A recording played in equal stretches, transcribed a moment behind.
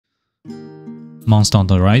Monster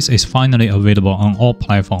Hunter Rise is finally available on all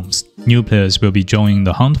platforms. New players will be joining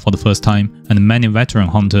the hunt for the first time, and many veteran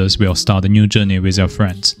hunters will start a new journey with their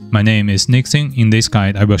friends. My name is Nixon. In this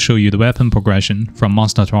guide, I will show you the weapon progression from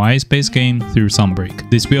Monster Hunter Rise base game through Sunbreak.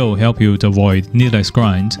 This will help you to avoid needless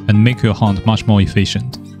grind and make your hunt much more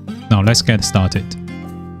efficient. Now let's get started.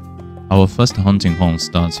 Our first hunting horn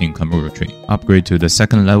starts in Kamura tree. Upgrade to the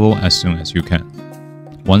second level as soon as you can.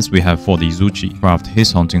 Once we have fought Izuchi, craft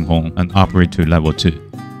his hunting horn and upgrade to level 2.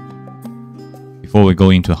 Before we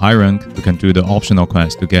go into high rank, we can do the optional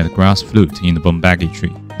quest to get grass flute in the Bombagi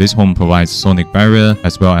tree. This horn provides sonic barrier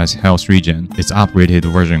as well as health regen. Its upgraded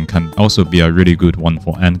version can also be a really good one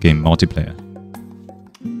for endgame multiplayer.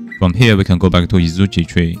 From here we can go back to Izuchi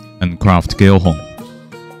tree and craft Gale horn.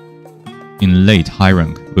 In late high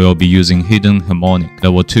rank, we will be using hidden harmonic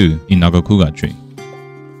level 2 in Nagakuga tree.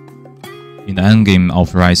 In the endgame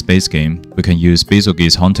of Rise base game, we can use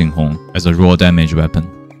Bazelgeuse hunting horn as a raw damage weapon.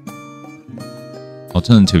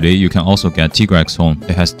 Alternatively, you can also get Tigrex horn.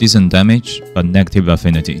 It has decent damage but negative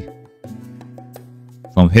affinity.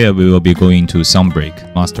 From here we will be going to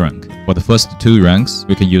Sunbreak, Master Rank. For the first 2 ranks,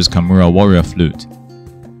 we can use Kamura Warrior Flute.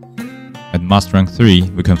 At Master Rank 3,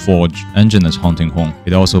 we can forge Engineer's hunting horn.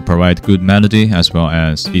 It also provides good melody as well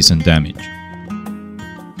as decent damage.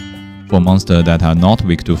 For monsters that are not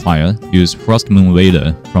weak to fire, use Frost Moon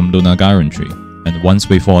Wailer from Lunagaron tree. And once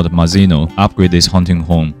we fought Mazino, upgrade this hunting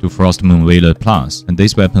horn to Frost Moon Wailer Plus, and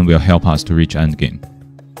this weapon will help us to reach endgame.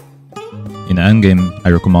 In the endgame, I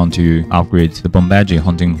recommend you upgrade the Bombagi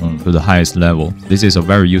hunting horn to the highest level. This is a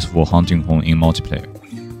very useful hunting horn in multiplayer.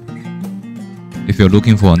 If you're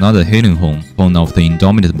looking for another healing horn, Horn of the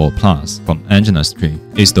Indomitable Plus from Engineer's tree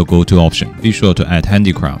is the go-to option. Be sure to add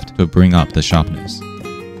Handicraft to bring up the sharpness.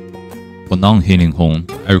 For non-healing horn,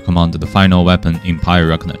 I recommend the final weapon in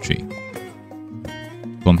Pyrakna tree.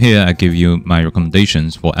 From here, I give you my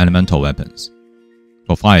recommendations for elemental weapons.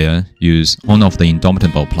 For fire, use Horn of the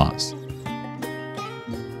Indomitable Plus.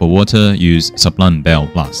 For water, use Sublime Bell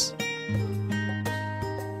Plus.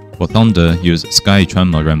 For thunder, use Sky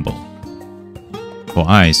Tremor Rainbow. For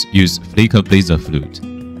ice, use Flicker Blazer Flute.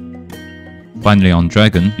 Finally, on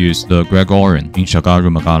dragon, use the Gregorian in Shagaru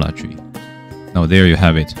Magala tree. Now there you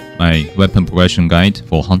have it, my weapon progression guide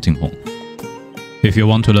for hunting horn. If you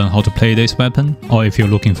want to learn how to play this weapon, or if you're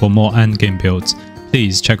looking for more endgame builds,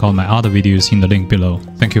 please check out my other videos in the link below.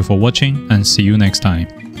 Thank you for watching and see you next time.